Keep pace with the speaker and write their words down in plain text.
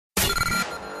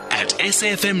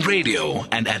SAFM Radio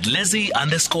and at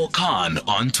Leslie_Khan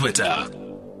on Twitter.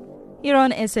 You're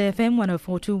on SAFM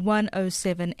 104 to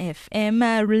 107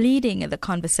 FM, leading the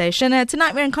conversation.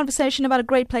 Tonight we're in conversation about a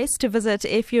great place to visit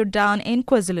if you're down in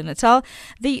KwaZulu-Natal,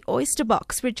 the Oyster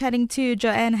Box. We're chatting to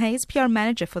Joanne Hayes, PR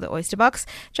Manager for the Oyster Box.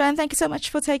 Joanne, thank you so much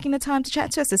for taking the time to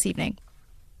chat to us this evening.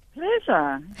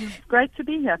 Pleasure. It's great to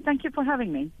be here. Thank you for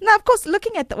having me. Now, of course,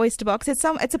 looking at the Oyster Box, it's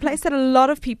a place that a lot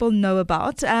of people know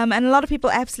about, and a lot of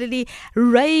people absolutely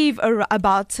rave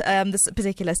about this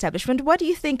particular establishment. What do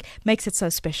you think makes it so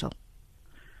special?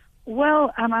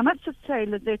 Well, I must just say,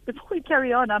 Lizette, before we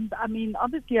carry on, I mean,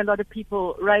 obviously a lot of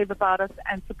people rave about us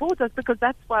and support us because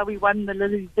that's why we won the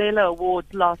Lily Zela Award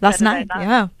last night.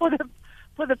 Yeah. For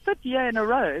the fifth year in a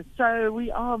row. So we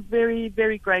are very,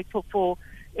 very grateful for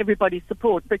everybody's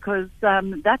support because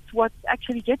that's what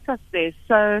actually gets us there.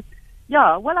 So,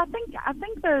 yeah, well, I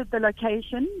think the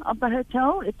location of the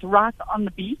hotel, it's right on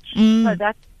the beach, so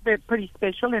that's pretty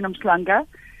special in Umhlanga.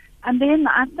 And then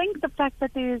I think the fact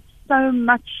that there's so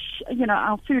much,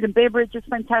 our food and beverage is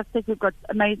fantastic. We've got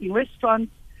amazing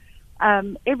restaurants.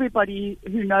 Everybody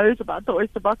who knows about the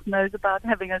Oyster Box knows about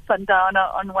having a sundowner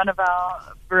on one of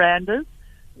our verandas,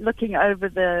 looking over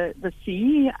the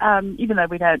sea. Even though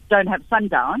we don't have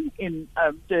sundown in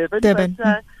Durban.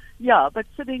 But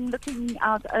looking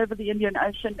out over the Indian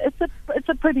Ocean, it's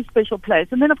a pretty special place.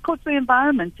 And then of course the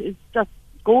environment is just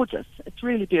gorgeous. It's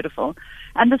really beautiful.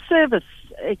 And the service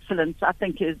excellence, I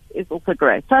think, is also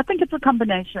great. So I think it's a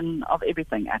combination of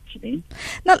everything, actually.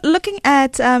 Now, looking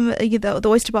at the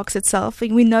Oyster Box itself,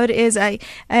 we know it is a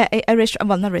restaurant,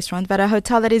 well, not restaurant, but a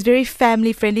hotel that is very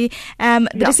family-friendly. The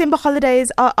December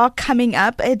holidays are coming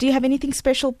up. Do you have anything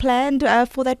special planned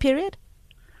for that period?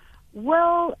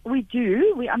 Well, we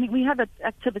do. We have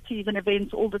activities and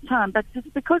events all the time, but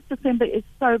just because December is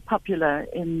so popular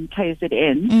in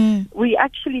KZN, we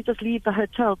actually just leave the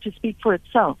hotel to speak for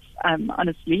itself,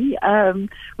 honestly.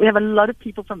 We have a lot of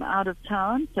people from out of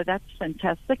town, so that's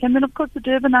fantastic. And then, of course, the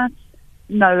Durbanites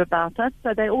know about us,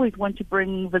 so they always want to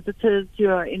bring visitors who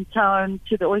are in town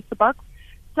to the Oyster Box.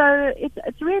 So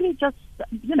it's really just,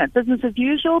 business as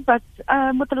usual, but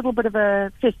with a little bit of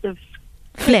a festive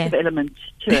flair element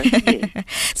to it.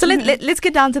 Yes. So let's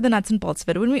get down to the nuts and bolts of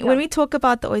it. When we talk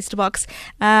about the Oyster Box,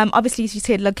 obviously, as you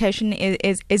said, location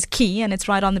is key, and it's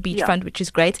right on the beachfront, which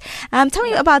is great. Tell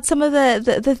me about some of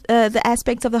the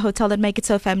aspects of the hotel that make it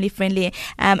so family friendly,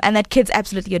 and that kids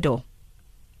absolutely adore.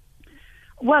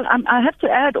 Well, I have to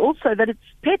add also that it's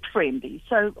pet friendly.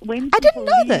 So when I didn't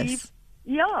know this.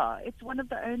 Yeah, it's one of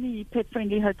the only pet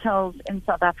friendly hotels in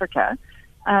South Africa.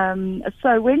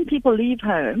 So when people leave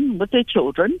home with their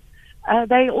children,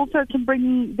 they also can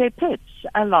bring their pets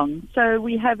along. So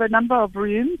we have a number of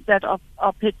rooms that are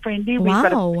pet friendly. Wow.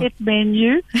 We've got a pet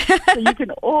menu, so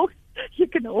you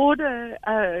can order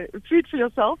food for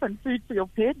yourself and food for your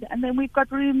pet. And then we've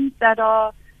got rooms that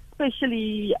are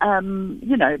specially,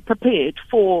 prepared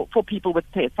for people with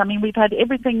pets. I mean, we've had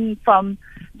everything from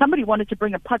somebody wanted to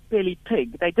bring a pot-bellied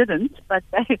pig. They didn't, but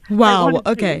they wanted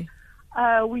okay. to.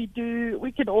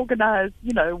 We can organize,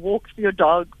 walks for your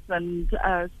dogs and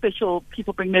special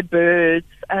people bring their birds.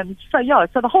 And so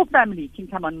the whole family can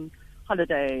come on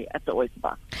holiday at the Oyster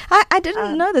Box. I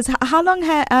didn't know this. How long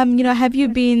have you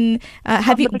been?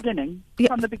 From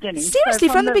the beginning. Seriously,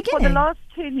 from the beginning? For the last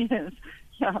 10 years.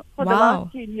 Yeah, the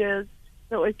last 10 years,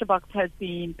 the Oyster Box has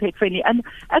been pet friendly. And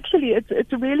actually,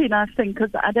 it's a really nice thing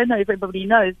because I don't know if everybody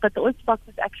knows, but the Oyster Box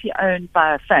is actually owned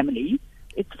by a family.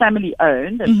 It's family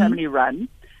owned and family run,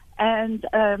 and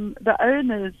the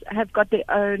owners have got their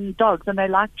own dogs, and they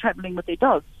like traveling with their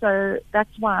dogs. So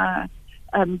that's why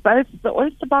both the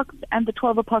Oyster Box and the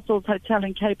 12 Apostles Hotel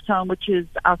in Cape Town, which is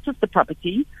our sister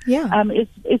property,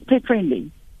 is pet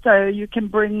friendly. So you can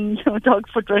bring your dog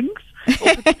for drinks,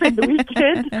 or to spend the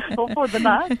weekend, or for the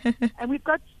night. And we've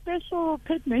got special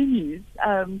pet menus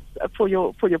for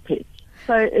your pets.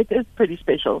 So it is pretty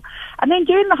special. And then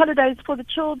during the holidays for the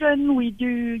children, we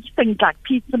do things like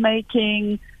pizza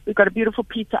making. We've got a beautiful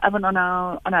pizza oven on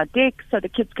our deck, so the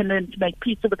kids can learn to make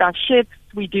pizza with our chefs.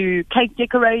 We do cake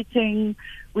decorating.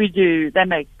 They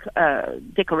make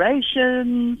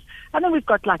decorations. And then we've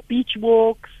got like beach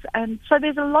walks. And so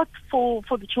there's a lot for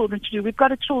the children to do. We've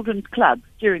got a children's club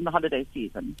during the holiday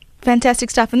season. Fantastic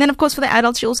stuff. And then, of course, for the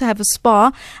adults, you also have a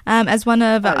spa as one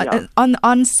of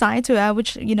on site,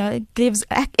 which gives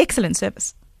excellent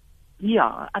service.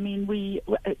 Yeah, we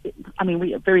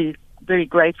are very, very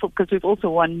grateful because we've also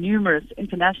won numerous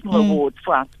international awards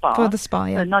for our spa. For the spa,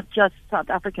 yeah. So not just South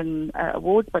African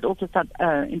awards, but also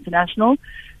international.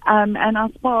 And our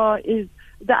spa is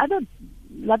the other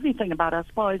lovely thing about our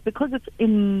spa is because it's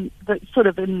in the sort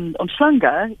of in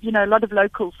Umhlanga, a lot of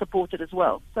locals support it as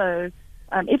well. So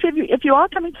if you are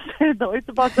coming to stay at the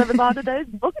Oyster Box over the holidays,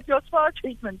 book your spa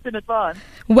treatment in advance.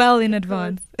 Well in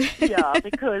advance.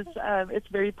 Because it's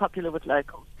very popular with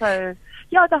locals. So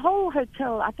the whole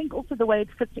hotel, I think also the way it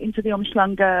fits into the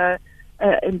Umhlanga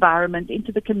environment,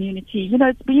 into the community.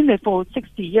 It's been there for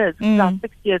 60 years. Our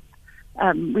 60th,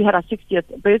 we had our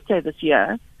 60th birthday this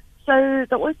year. So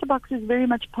the Oyster Box is very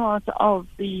much part of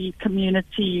the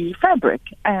community fabric,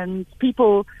 and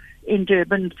people in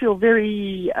Durban feel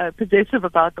very possessive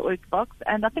about the Oyster Box,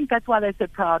 and I think that's why they're so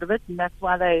proud of it, and that's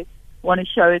why they want to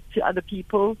show it to other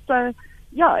people. So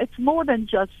it's more than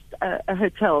just a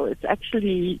hotel. It's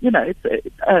actually, it's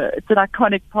an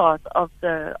iconic part of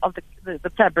the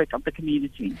fabric of the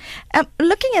community.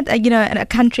 Looking at a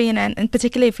country, and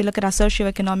particularly if you look at our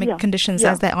socioeconomic conditions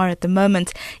as they are at the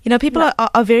moment, people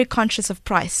are very conscious of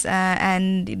price,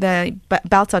 and the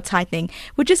belts are tightening.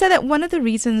 Would you say that one of the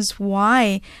reasons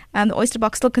why the Oyster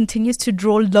Box still continues to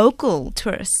draw local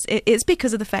tourists is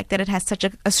because of the fact that it has such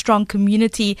a strong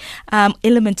community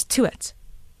element to it?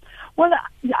 Well,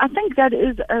 I think that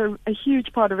is a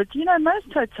huge part of it.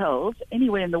 Most hotels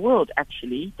anywhere in the world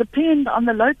actually depend on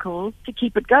the locals to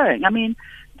keep it going. I mean,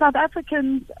 South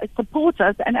Africans support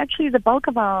us, and actually the bulk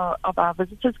of our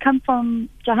visitors come from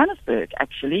Johannesburg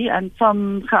actually, and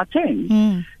from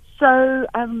Gauteng. So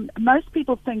most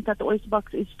people think that the Oyster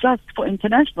Box is just for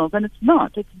internationals, and it's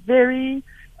not. It's very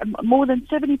more than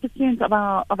 70% of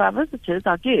our visitors,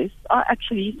 our guests, are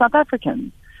actually South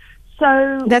Africans.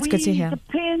 So that's good to hear.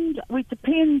 We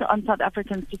depend on South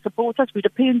Africans to support us. We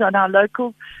depend on our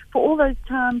locals for all those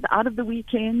times out of the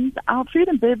weekends. Our food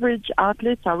and beverage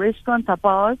outlets, our restaurants, our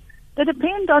bars, they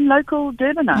depend on local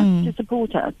Durbanites to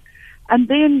support us. And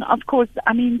then, of course,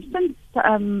 I mean, since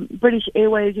British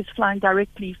Airways is flying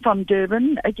directly from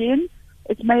Durban again,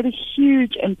 it's made a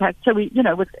huge impact. So we,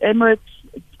 with Emirates,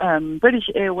 British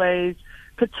Airways,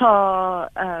 Qatar,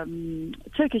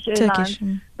 Turkish Airlines,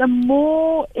 the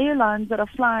more airlines that are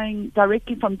flying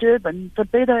directly from Durban, the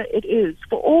better it is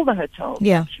for all the hotels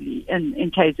actually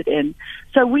in KZN.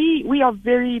 So we are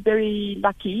very, very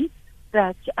lucky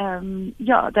that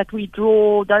that we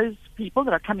draw those people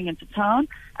that are coming into town,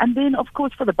 and then of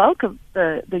course for the bulk of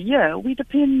the year we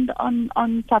depend on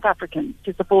South Africans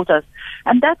to support us,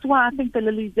 and that's why I think the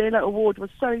Lilizela Award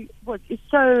is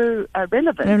so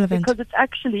relevant because it's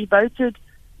actually voted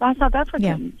by South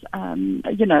Africans, and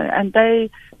they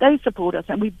support us,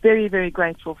 and we're very, very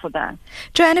grateful for that.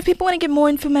 Joanne, if people want to get more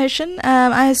information,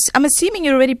 I'm assuming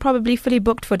you're already probably fully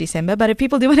booked for December, but if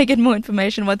people do want to get more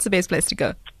information, what's the best place to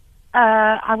go?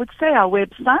 I would say our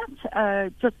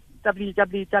website, just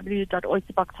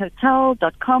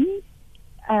www.oysterboxhotel.com,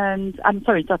 and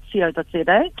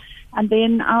 .co.za, and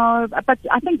then but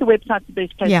I think the website's the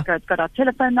best place to go. It's got our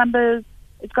telephone numbers.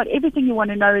 It's got everything you want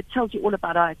to know. It tells you all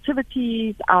about our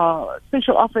activities, our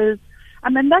special offers.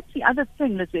 And then that's the other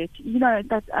thing, Lizette,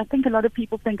 that I think a lot of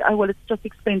people think, oh, well, it's just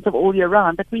expensive all year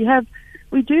round. But we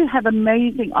do have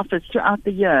amazing offers throughout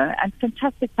the year and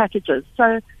fantastic packages.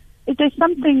 So if there's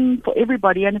something for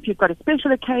everybody, and if you've got a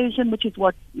special occasion, which is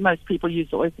what most people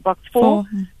use the Oyster Box for,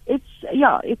 it's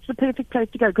the perfect place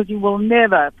to go because you will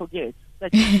never forget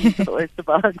that you use the Oyster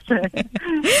Box.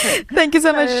 Thank you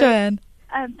so much, Joanne.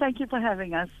 And thank you for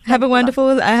having us. Have a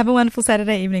wonderful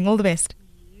Saturday evening. All the best.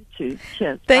 You too.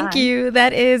 Cheers. Thank you.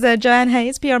 That is Joanne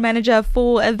Hayes, PR manager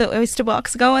for the Oyster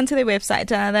Box. Go onto their website.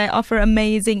 They offer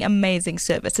amazing, amazing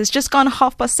service. It's just gone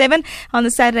 7:30 on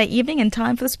the Saturday evening, and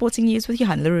time for the sporting news with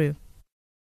Johan Leroux.